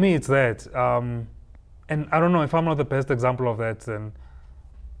 Yeah, for me it's that. And I don't know if I'm not the best example of that, then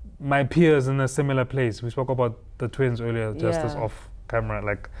my peers in a similar place. We spoke about the twins earlier, just as off camera.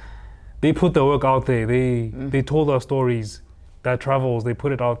 Like they put the work out there. They told our stories, their travels. They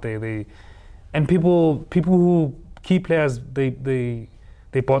put it out there. And people who key players they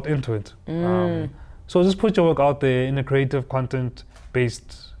bought into it. So just put your work out there in a creative,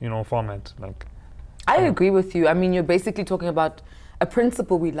 content-based, format. Like I agree with you. I mean, you're basically talking about a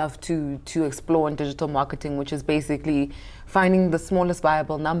principle we love to explore in digital marketing, which is basically finding the smallest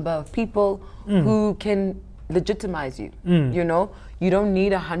viable number of people who can legitimize you. You don't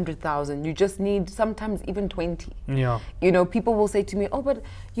need 100,000. You just need sometimes even 20. Yeah. People will say to me, "Oh, but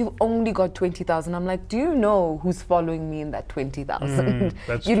you've only got 20,000." I'm like, "Do you know who's following me in that 20,000?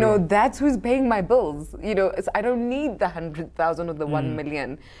 That's true. That's who's paying my bills. I don't need the 100,000 or the 1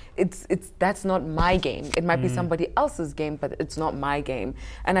 million. That's not my game. It might be somebody else's game, but it's not my game."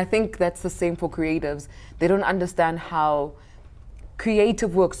 And I think that's the same for creatives. They don't understand how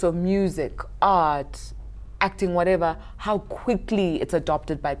creative work, so music, art, acting, whatever, how quickly it's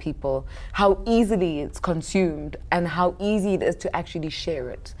adopted by people, how easily it's consumed, and how easy it is to actually share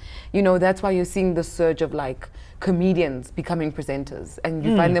it. You know, that's why you're seeing the surge of like comedians becoming presenters, and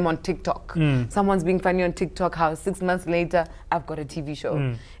you find them on TikTok. Someone's being funny on TikTok, how 6 months later, I've got a TV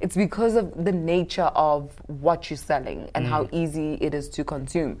show. It's because of the nature of what you're selling and how easy it is to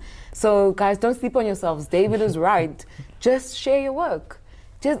consume. So guys, don't sleep on yourselves. David is right. Just share your work.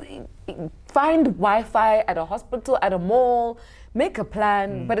 Just find Wi-Fi at a hospital, at a mall, make a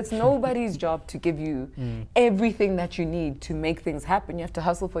plan, but it's nobody's job to give you everything that you need to make things happen. You have to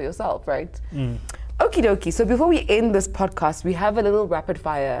hustle for yourself, right? Okie dokie. So before we end this podcast, we have a little rapid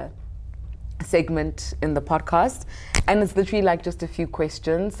fire segment in the podcast, and it's literally like just a few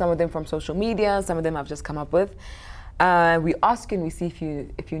questions, some of them from social media, some of them I've just come up with. We ask and we see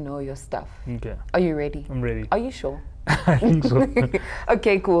if you know your stuff. Okay. Are you ready? I'm ready. Are you sure? I think so.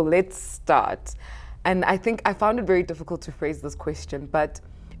 Okay, cool. Let's start. And I think I found it very difficult to phrase this question, but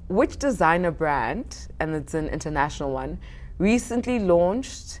which designer brand, and it's an international one, recently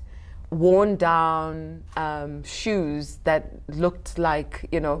launched worn down shoes that looked like,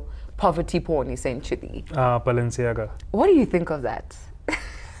 you know, poverty porn, essentially? Balenciaga. What do you think of that?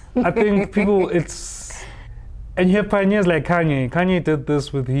 I think people, and you have pioneers like Kanye. Kanye did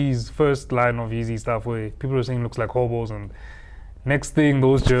this with his first line of Yeezy stuff where people are saying it looks like hobos, and next thing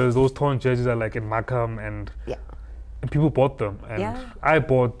those torn jerseys are like in Markham, and people bought them. And I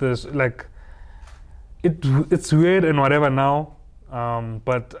bought this, like, it's weird and whatever now,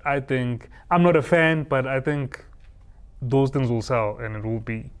 but I think, I'm not a fan, but I think those things will sell and it will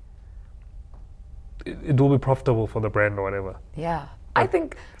be profitable for the brand or whatever. Yeah. I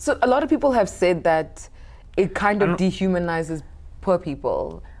think, so a lot of people have said that it kind of dehumanizes poor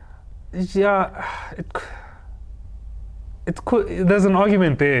people. Yeah, it could. There's an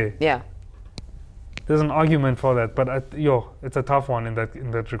argument there. Yeah, there's an argument for that, but it's a tough one in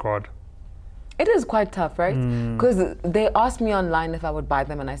that regard. It is quite tough, right? Because they asked me online if I would buy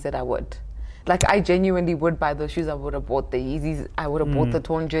them, and I said I would. Like, I genuinely would buy those shoes. I would have bought the Yeezys. I would have bought the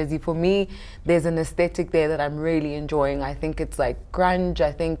torn jersey. For me, there's an aesthetic there that I'm really enjoying. I think it's like grunge.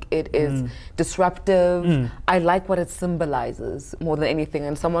 I think it is disruptive. I like what it symbolizes more than anything.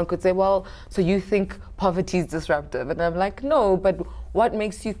 And someone could say, well, so you think poverty is disruptive? And I'm like, no, but what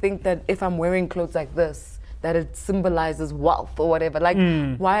makes you think that if I'm wearing clothes like this, that it symbolizes wealth or whatever? Like,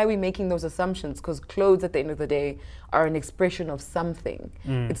 why are we making those assumptions? Because clothes at the end of the day are an expression of something.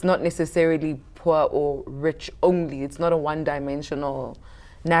 It's not necessarily poor or rich only. It's not a one-dimensional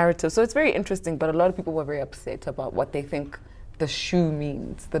narrative. So it's very interesting, but a lot of people were very upset about what they think the shoe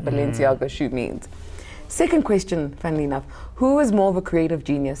means, the Balenciaga shoe means. Second question, funnily enough, who is more of a creative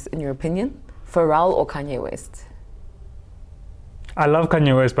genius in your opinion, Pharrell or Kanye West? I love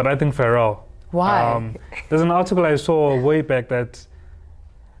Kanye West, but I think Pharrell. Why? There's an article I saw way back that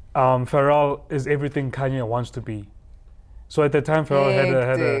Pharrell is everything Kanye wants to be. So at the time,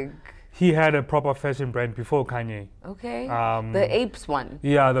 Pharrell had a proper fashion brand before Kanye. Okay. The Apes one.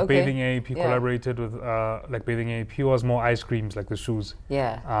 Yeah, the Bathing Ape. He collaborated with like Bathing Ape. He was more ice creams, like the shoes.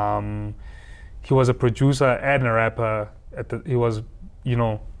 Yeah. He was a producer and a rapper. He was,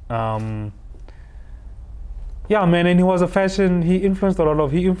 yeah, man, and he was a fashion. He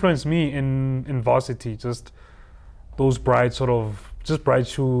influenced me in varsity. Just those bright bright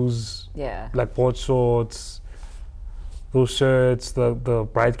shoes. Yeah. Like board shorts, those shirts, the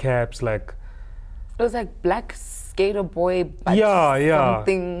bright caps, like. It was like black skater boy.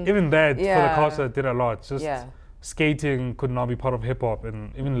 Something. Even that for the culture did a lot. Just skating could now be part of hip hop,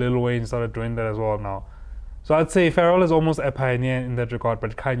 and even Lil Wayne started doing that as well now. So I'd say Pharrell is almost a pioneer in that regard,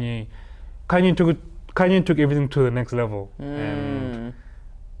 but Kanye took everything to the next level, and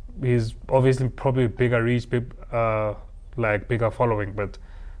he's obviously probably bigger reach, bigger following. But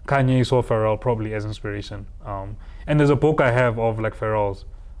Kanye saw Pharrell probably as inspiration. And there's a book I have of like Pharrell's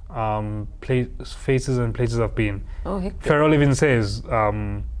faces and places I've been. Oh, heck. Pharrell even says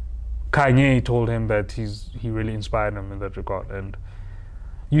Kanye told him that he really inspired him in that regard, and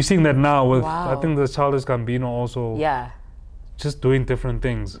you're seeing that now with I think the Childish Gambino also. Yeah. Just doing different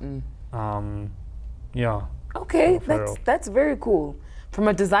things. Yeah. Okay, that's very cool. From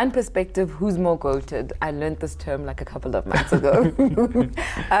a design perspective, who's more goated? I learned this term like a couple of months ago.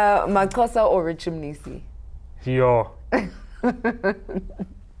 Maxhosa or Rich Mnisi? Yo.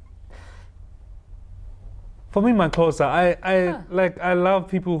 For me, Maxhosa, I love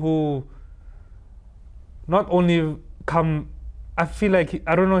people who not only come. I feel like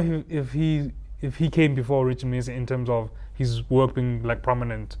I don't know if he came before Rich Mnisi in terms of his work being like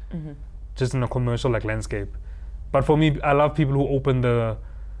prominent. Just in a commercial like landscape, but for me, I love people who open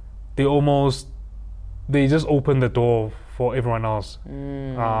they almost they just open the door for everyone else.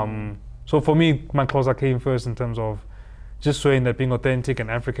 So for me, my Xhosa came first in terms of just showing that being authentic and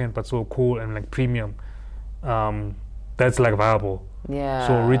African, but so cool and like premium. That's like viable. Yeah.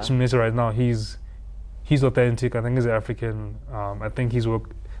 So Rich Mnisa right now, he's authentic. I think he's African. I think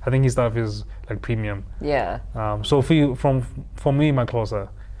his stuff is like premium. Yeah. So for me, my Xhosa.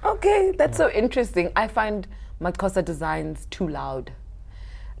 Okay, that's so interesting. I find my Xhosa designs too loud.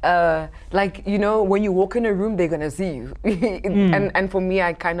 Like, you know, when you walk in a room, they're gonna see you. And for me,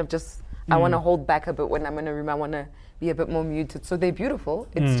 I kind of just I want to hold back a bit when I'm in a room. I want to be a bit more muted. So they're beautiful.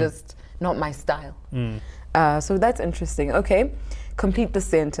 It's just not my style. So that's interesting. Okay, complete the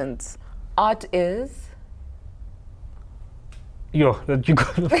sentence. Art is. That you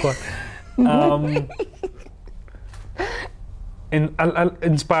got the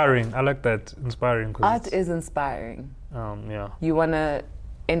inspiring. I like that. Inspiring. Art is inspiring. Yeah. You want to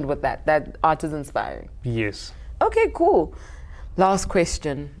end with that. That art is inspiring. Yes. Okay, cool. Last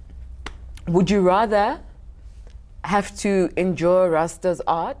question. Would you rather have to enjoy Rasta's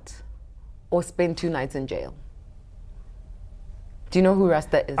art or spend 2 nights in jail? Do you know who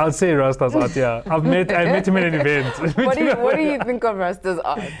Rasta is? I'll say Rasta's art, yeah. I met him at an event. What do you think of Rasta's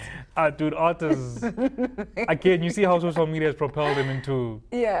art? Dude, art is... Again, you see how social media has propelled him into...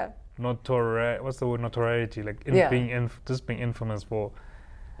 Yeah. What's the word? Notoriety. Like being infamous for...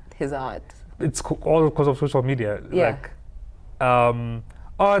 His art. It's all because of social media. Yeah. Like,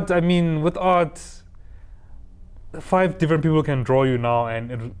 art, I mean, with art... 5 different people can draw you now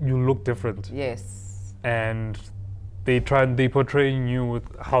and you look different. Yes. And they portraying you with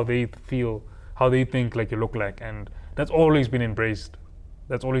how they feel, how they think like you look like, and that's always been embraced.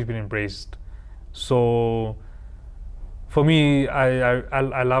 So for me,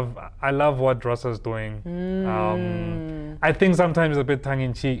 I love what Rasta's doing. I think sometimes it's a bit tongue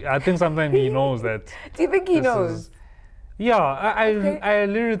in cheek. I think sometimes he knows that. Do you think he knows?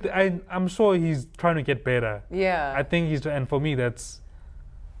 I'm sure he's trying to get better. Yeah. I think and for me, that's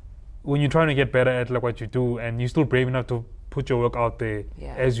when you're trying to get better at like what you do, and you're still brave enough to put your work out there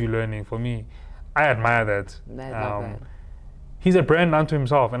as you're learning. For me, I admire that. I love that. He's a brand unto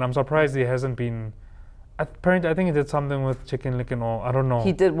himself, and I'm surprised he hasn't been. Apparently, I think he did something with Chicken Licken, or I don't know.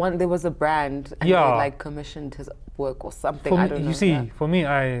 He did one. There was a brand, and they like commissioned his work or something. I don't know. You see, for me,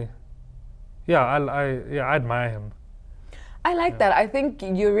 I admire him. I like that. I think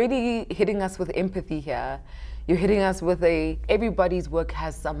you're really hitting us with empathy here. You're hitting us with everybody's work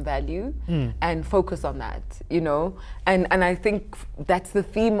has some value, and focus on that, you know? And I think that's the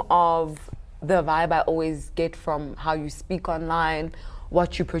theme of the vibe I always get from how you speak online,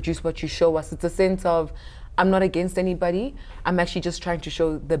 what you produce, what you show us. It's a sense of, I'm not against anybody. I'm actually just trying to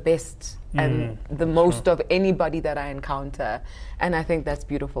show the best and the most of anybody that I encounter. And I think that's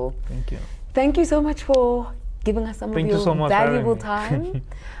beautiful. Thank you. Thank you so much for giving us some of your valuable time.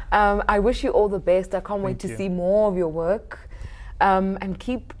 I wish you all the best. I can't wait to see more of your work. And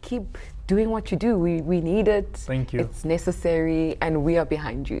keep doing what you do. We need it. Thank you. It's necessary, and we are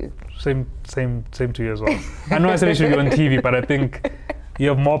behind you. Same to you as well. I know I said it should be on TV, but I think you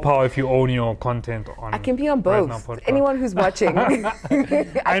have more power if you own your content on. I can be on both. Anyone who's watching,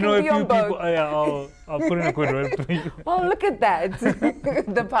 I know a few people. I'll put in a good word for you. Well, look at that,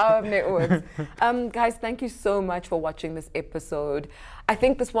 the power of networks. Guys, thank you so much for watching this episode. I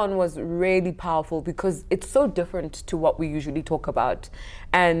think this one was really powerful because it's so different to what we usually talk about.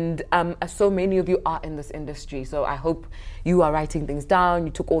 And so many of you are in this industry. So I hope you are writing things down.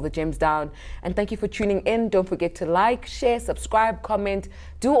 You took all the gems down. And thank you for tuning in. Don't forget to like, share, subscribe, comment.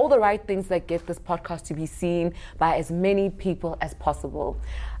 Do all the right things that get this podcast to be seen by as many people as possible.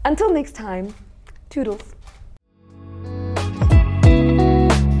 Until next time, toodles.